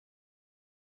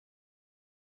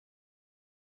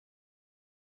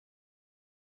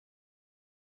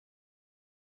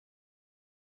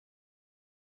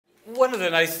one of the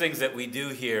nice things that we do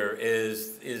here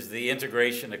is the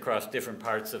integration across different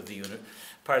parts of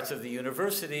the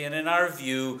university, and in our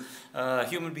view,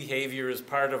 human behavior is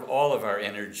part of all of our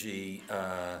energy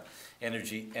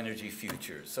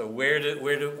futures. So where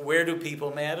do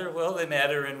people matter? Well, they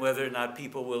matter in whether or not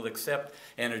people will accept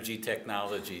energy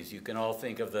technologies. You can all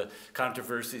think of the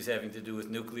controversies having to do with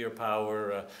nuclear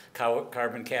power,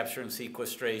 carbon capture and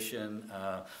sequestration,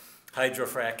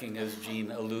 hydrofracking, as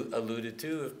Gene alluded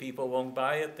to. If people won't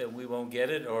buy it, then we won't get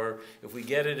it, or if we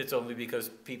get it, it's only because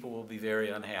people will be very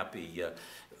unhappy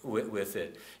with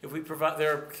it. If we provide,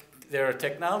 there are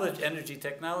energy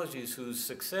technologies whose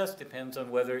success depends on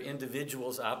whether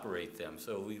individuals operate them.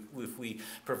 So if we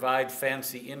provide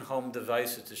fancy in-home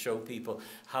devices to show people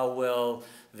how well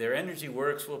their energy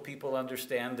works, will people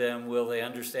understand them? Will they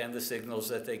understand the signals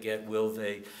that they get? Will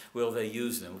they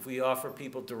use them? If we offer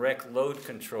people direct load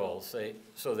control, say,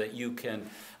 so that you can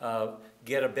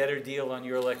get a better deal on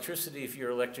your electricity if your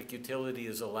electric utility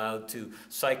is allowed to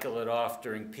cycle it off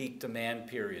during peak demand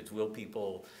periods, will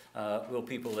people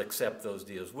accept those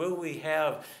deals? Will we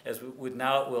have, as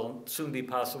will soon be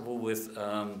possible with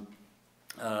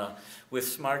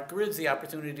smart grids, the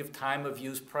opportunity of time of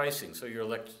use pricing? So your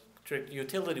electric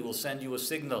utility will send you a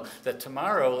signal that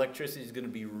tomorrow electricity is going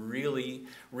to be really,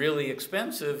 really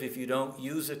expensive. If you don't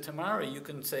use it tomorrow, you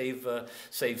can save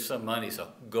some money. So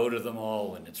go to them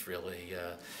all when it's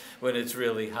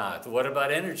really hot. What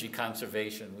about energy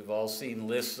conservation? We've all seen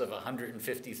lists of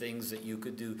 150 things that you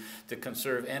could do to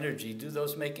conserve energy. Do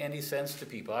those make any sense to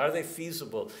people? Are they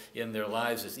feasible in their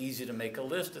lives? It's easy to make a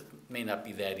list. It may not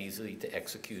be that easy to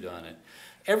execute on it.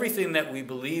 Everything that we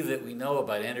believe that we know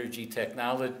about energy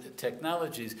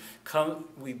technologies,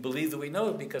 we believe that we know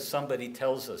it because somebody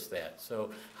tells us that.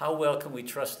 So how well can we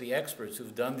trust the experts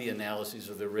who've done the analyses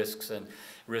of the risks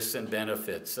and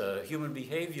benefits? Human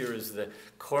behavior is the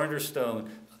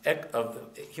cornerstone of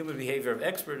human behavior of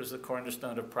expert is the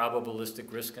cornerstone of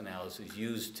probabilistic risk analysis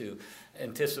used to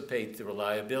anticipate the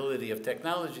reliability of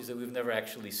technologies that we've never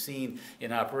actually seen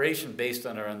in operation based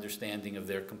on our understanding of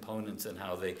their components and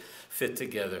how they fit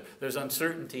together. There's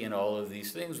uncertainty in all of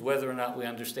these things. Whether or not we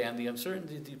understand the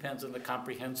uncertainty depends on the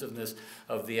comprehensiveness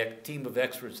of the team of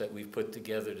experts that we've put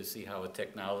together to see how a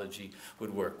technology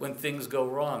would work. When things go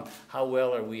wrong, how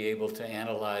well are we able to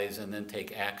analyze and then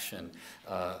take action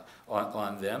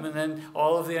on them? And then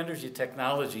all of the energy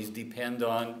technologies depend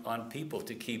on people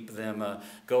to keep them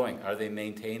going. Are they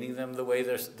maintaining them the way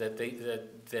that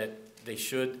they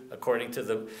should according to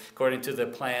the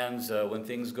plans? When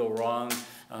things go wrong,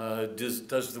 does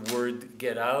the word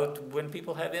get out? When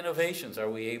people have innovations, are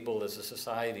we able as a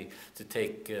society to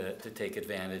take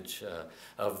advantage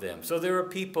of them? So there are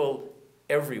people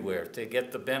everywhere to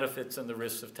get the benefits and the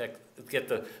risks of get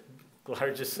the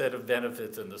largest set of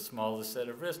benefits and the smallest set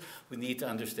of risks. We need to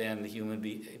understand the human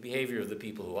behavior of the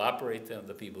people who operate them,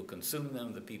 the people who consume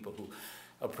them, the people who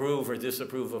approve or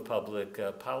disapprove of public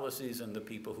policies, and the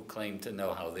people who claim to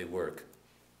know how they work.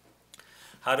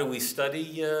 How do we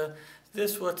study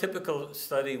this? Well, a typical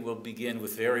study will begin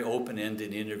with very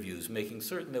open-ended interviews, making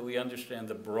certain that we understand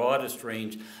the broadest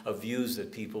range of views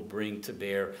that people bring to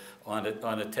bear on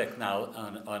a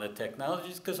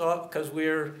technology, because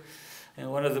we're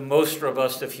one of the most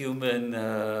robust of human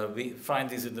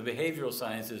findings in the behavioral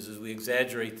sciences is we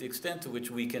exaggerate the extent to which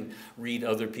we can read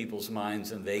other people's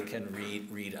minds and they can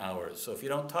read ours. So if you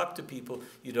don't talk to people,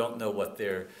 you don't know what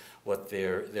they're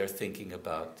thinking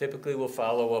about. Typically, we'll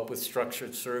follow up with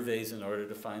structured surveys in order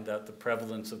to find out the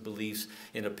prevalence of beliefs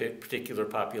in a particular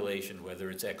population,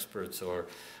 whether it's experts or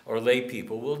lay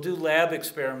people. We'll do lab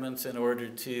experiments in order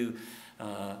to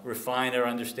refine our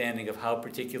understanding of how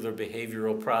particular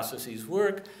behavioral processes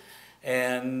work.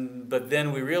 But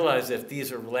then we realize that if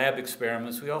these are lab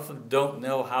experiments, we often don't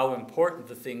know how important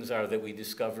the things are that we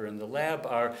discover in the lab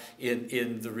are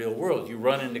in the real world. You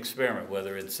run an experiment,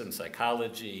 whether it's in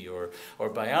psychology or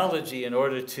biology, in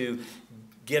order to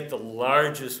get the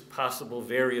largest possible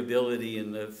variability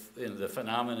in the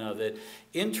phenomena that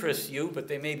interests you, but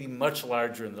they may be much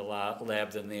larger in the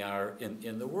lab than they are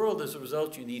in the world. As a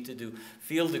result, you need to do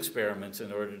field experiments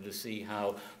in order to see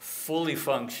how fully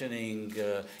functioning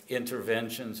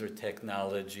interventions or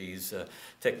technologies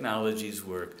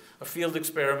work. Field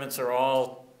experiments are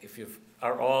all,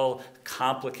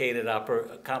 complicated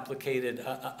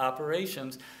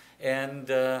operations. And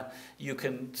you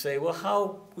can say,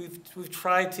 well, we've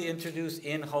tried to introduce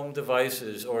in-home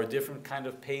devices or different kind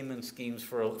of payment schemes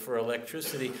for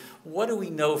electricity. What do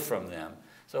we know from them?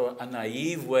 So a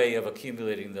naive way of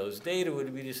accumulating those data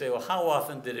would be to say, well, how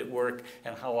often did it work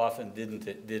and how often didn't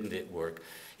it work?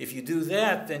 If you do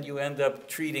that, then you end up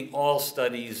treating all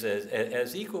studies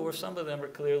as equal, where some of them are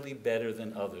clearly better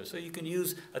than others. So you can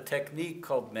use a technique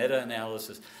called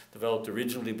meta-analysis, developed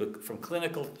originally from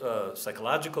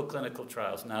psychological clinical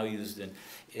trials, now used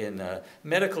in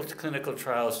medical clinical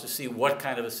trials, to see what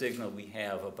kind of a signal we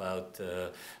have about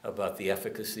the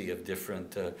efficacy of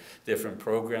different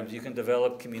programs. You can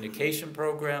develop communication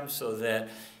programs so that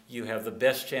you have the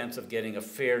best chance of getting a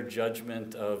fair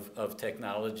judgment of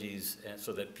technologies, and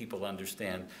so that people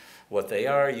understand what they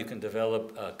are. You can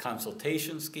develop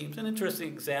consultation schemes. An interesting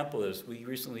example is we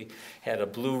recently had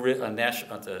at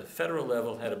the federal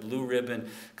level, had a blue ribbon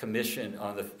commission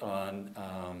on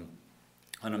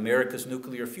America's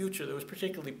nuclear future that was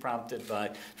particularly prompted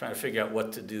by trying to figure out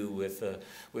what to do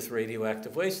with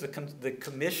radioactive waste. The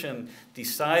commission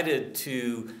decided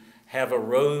to have a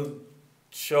road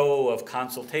show of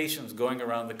consultations going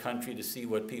around the country to see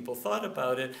what people thought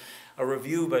about it. A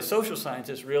review by social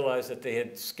scientists realized that they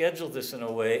had scheduled this in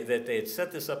a way, that they had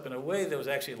set this up in a way that was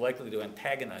actually likely to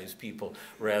antagonize people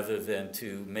rather than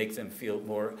to make them feel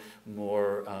more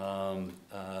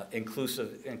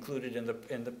included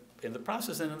in the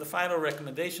process. And in the final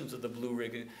recommendations of the Blue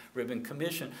Ribbon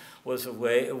Commission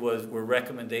were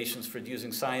recommendations for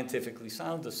using scientifically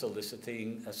sound to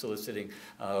soliciting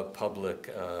public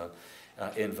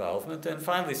involvement. And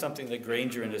finally, something that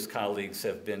Granger and his colleagues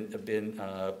have been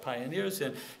pioneers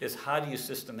in is how do you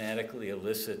systematically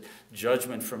elicit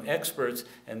judgment from experts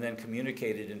and then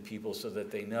communicate it in people so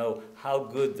that they know how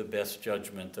good the best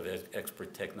judgment of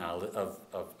expert technology, of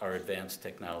our advanced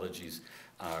technologies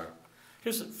are.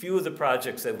 Here's a few of the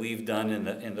projects that we've done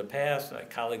in the past. My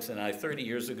colleagues and I, 30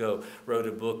 years ago, wrote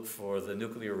a book for the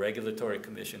Nuclear Regulatory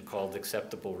Commission called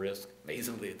Acceptable Risk.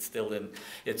 Amazingly, it's still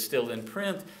in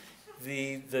print.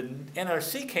 The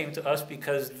NRC came to us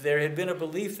because there had been a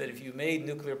belief that if you made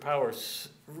nuclear power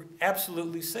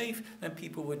absolutely safe, then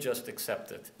people would just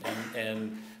accept it.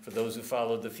 And for those who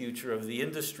followed the future of the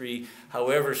industry,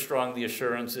 however strong the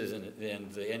assurances and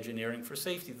the engineering for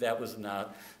safety, that was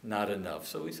not enough.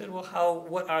 So we said, well,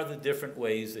 what are the different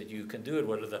ways that you can do it?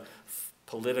 What are the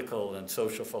political and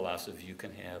social philosophy you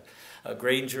can have?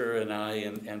 Granger and I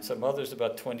and some others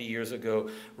about 20 years ago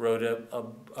wrote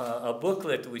a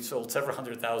booklet that we sold several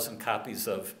 100,000 copies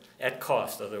of at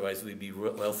cost, otherwise we'd be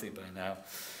wealthy by now,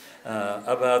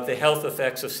 about the health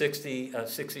effects of 60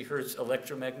 hertz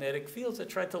electromagnetic fields, that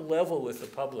tried to level with the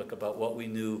public about what we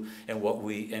knew and what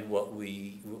we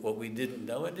didn't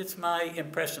know. And it's my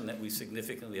impression that we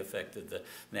significantly affected the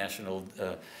national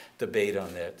debate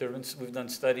on that. We've done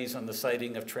studies on the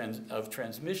siting of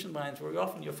transmission lines, where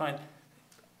often you'll find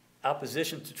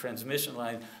opposition to transmission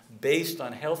lines based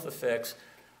on health effects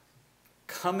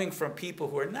coming from people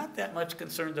who are not that much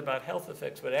concerned about health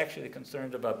effects, but actually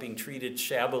concerned about being treated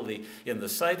shabbily in the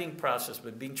siting process.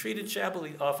 But being treated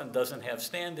shabbily often doesn't have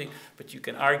standing, but you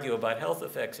can argue about health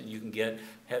effects, and you can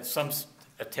have some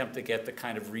attempt to get the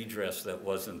kind of redress that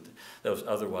was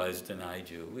otherwise denied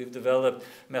you. We've developed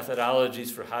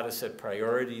methodologies for how to set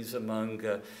priorities among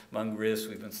risks.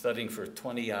 We've been studying for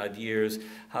 20-odd years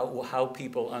how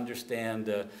people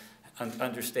understand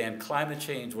climate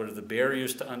change, what are the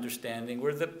barriers to understanding,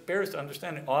 where the barriers to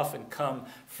understanding often come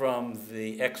from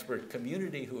the expert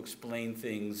community who explain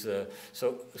things in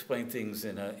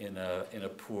a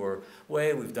poor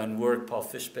way. We've done work, Paul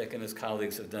Fischbeck and his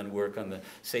colleagues have done work on the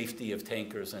safety of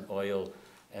tankers and oil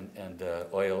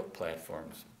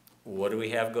platforms. What do we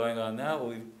have going on now? Well,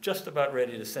 we're just about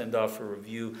ready to send off for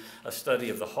review a study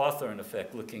of the Hawthorne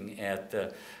Effect, looking at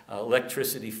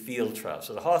electricity field trials.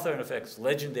 So the Hawthorne Effect is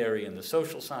legendary in the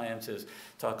social sciences,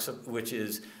 which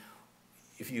is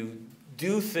if you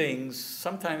do things,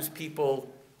 sometimes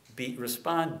people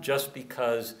respond just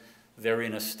because they're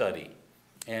in a study.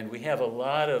 And we have a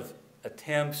lot of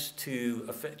attempts to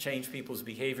change people's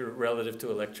behavior relative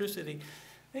to electricity.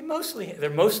 They're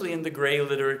mostly in the gray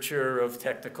literature of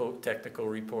technical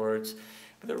reports,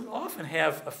 but they often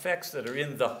have effects that are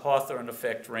in the Hawthorne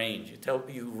effect range.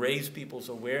 You raise people's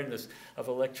awareness of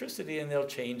electricity, and they'll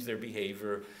change their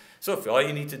behavior. So if all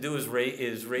you need to do is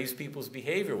raise people's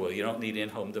behavior, well, you don't need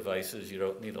in-home devices. You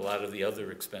don't need a lot of the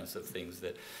other expensive things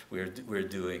that we're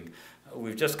doing.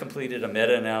 We've just completed a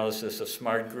meta-analysis of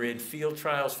smart grid field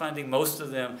trials, finding most of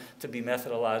them to be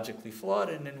methodologically flawed,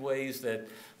 and in ways that,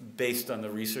 based on the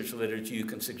research literature, you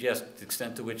can suggest the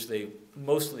extent to which they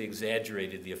mostly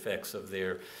exaggerated the effects of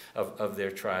their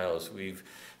trials. We've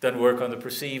done work on the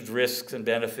perceived risks and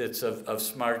benefits of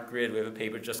smart grid. We have a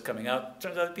paper just coming out.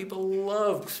 Turns out people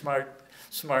love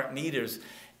smart meters,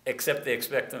 except they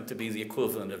expect them to be the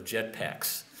equivalent of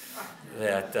jetpacks.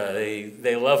 that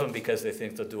they love them because they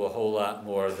think they'll do a whole lot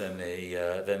more than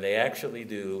they actually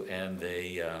do, and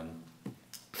they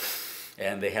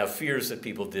have fears that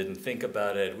people didn't think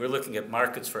about it. We're looking at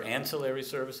markets for ancillary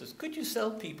services. Could you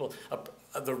sell people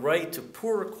the right to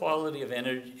poorer quality of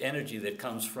energy that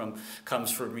comes from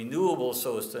renewables,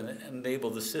 so as to enable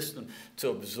the system to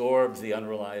absorb the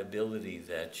unreliability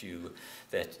that you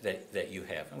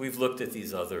have? And we've looked at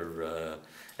these other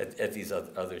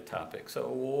topics. So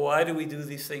why do we do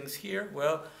these things here?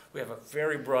 Well, we have a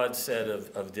very broad set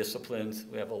of disciplines.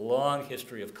 We have a long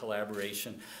history of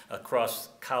collaboration across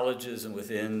colleges and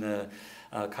within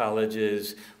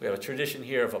colleges. We have a tradition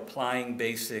here of applying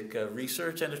basic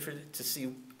research and to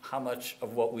see how much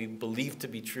of what we believe to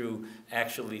be true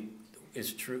actually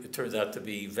is true. It turns out to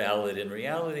be valid in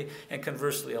reality. And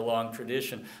conversely, a long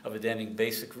tradition of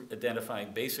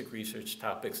identifying basic research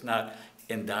topics, not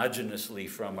endogenously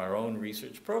from our own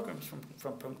research programs,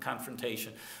 from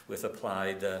confrontation with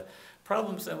applied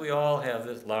problems. And we all have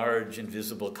this large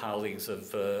invisible colleges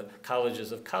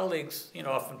of colleagues. You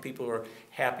know, often people who are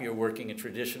happier working in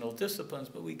traditional disciplines,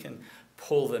 but we can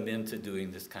pull them into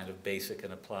doing this kind of basic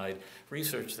and applied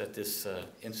research that this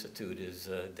institute is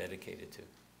dedicated to.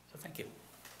 So thank you.